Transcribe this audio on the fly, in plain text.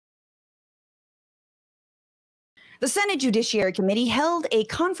The Senate Judiciary Committee held a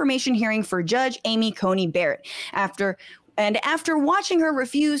confirmation hearing for Judge Amy Coney Barrett after watching her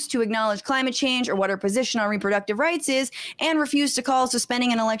refuse to acknowledge climate change or what her position on reproductive rights is, and refuse to call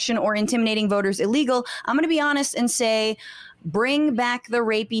suspending an election or intimidating voters illegal, I'm going to be honest and say, bring back the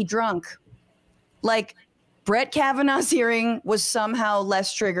rapey drunk. Like, Brett Kavanaugh's hearing was somehow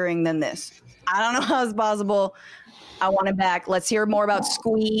less triggering than this. I don't know how it's possible. I want it back. Let's hear more about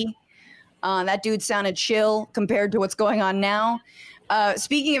Squee. That dude sounded chill compared to what's going on now.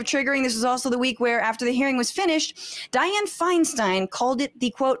 Speaking of triggering, this was also the week where, after the hearing was finished, Dianne Feinstein called it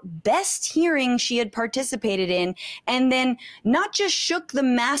the, quote, best hearing she had participated in, and then not just shook the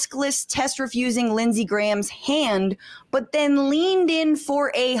maskless, test-refusing Lindsey Graham's hand, but then leaned in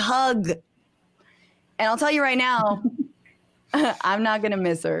for a hug. And I'll tell you right now, I'm not going to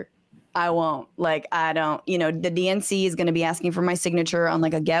miss her. I won't. Like, I don't, you know, the DNC is going to be asking for my signature on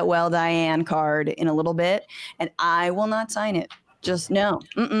like a Get Well Dianne card in a little bit, and I will not sign it. Just no.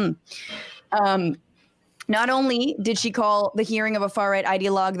 Not only did she call the hearing of a far-right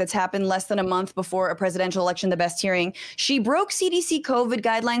ideologue that's happened less than a month before a presidential election the best hearing, she broke CDC COVID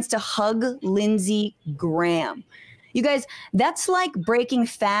guidelines to hug Lindsey Graham. You guys, that's like breaking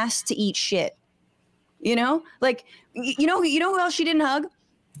fast to eat shit. You know, like, you know who else she didn't hug?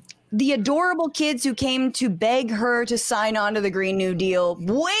 The adorable kids who came to beg her to sign on to the Green New Deal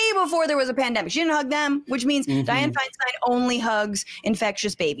way before there was a pandemic. She didn't hug them, which means Dianne Feinstein only hugs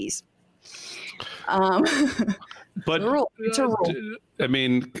infectious babies. But it's a rule. I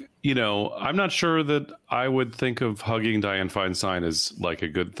mean, you know, I'm not sure that I would think of hugging Dianne Feinstein as like a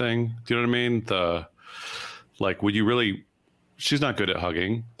good thing. Do you know what I mean? Like, would you really? She's not good at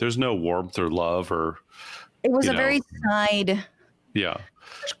hugging. There's no warmth or love or. It was a very side. Yeah.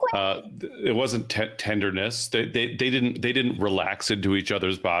 It wasn't tenderness. They didn't relax into each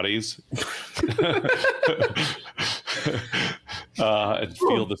other's bodies and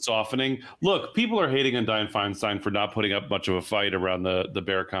feel the softening. Look, people are hating on Dianne Feinstein for not putting up much of a fight around the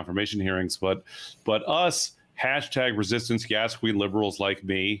Barrett confirmation hearings, but us #resistance gas queen liberals like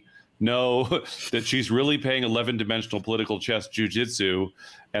me know that she's really playing 11-dimensional political chess jujitsu,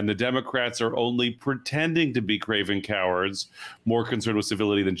 and the Democrats are only pretending to be craven cowards, more concerned with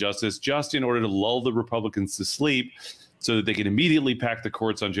civility than justice, just in order to lull the Republicans to sleep so that they can immediately pack the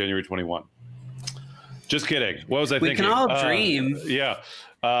courts on January 21. Just kidding. What was I thinking? We can all dream. Yeah.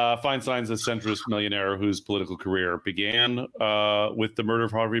 Feinstein's a centrist millionaire whose political career began with the murder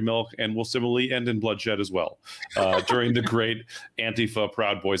of Harvey Milk and will similarly end in bloodshed as well during the great Antifa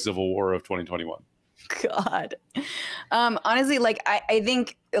Proud Boy Civil War of 2021. God. Honestly, like, I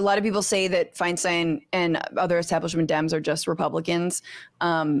think a lot of people say that Feinstein and other establishment Dems are just Republicans.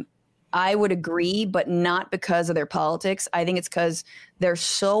 I would agree, but not because of their politics. I think it's because they're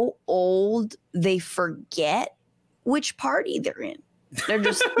so old, they forget which party they're in. They're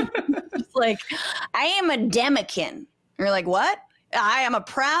just, just like, I am a Demican. You're like, what? I am a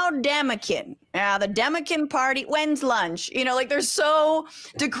proud Demican. The Demican party, when's lunch? You know, like, they're so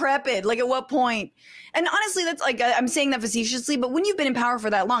decrepit. Like, at what point? And honestly, that's like, I'm saying that facetiously, but when you've been in power for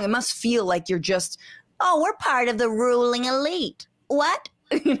that long, it must feel like you're just, oh, we're part of the ruling elite. What?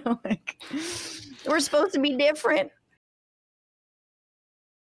 You know, like, we're supposed to be different.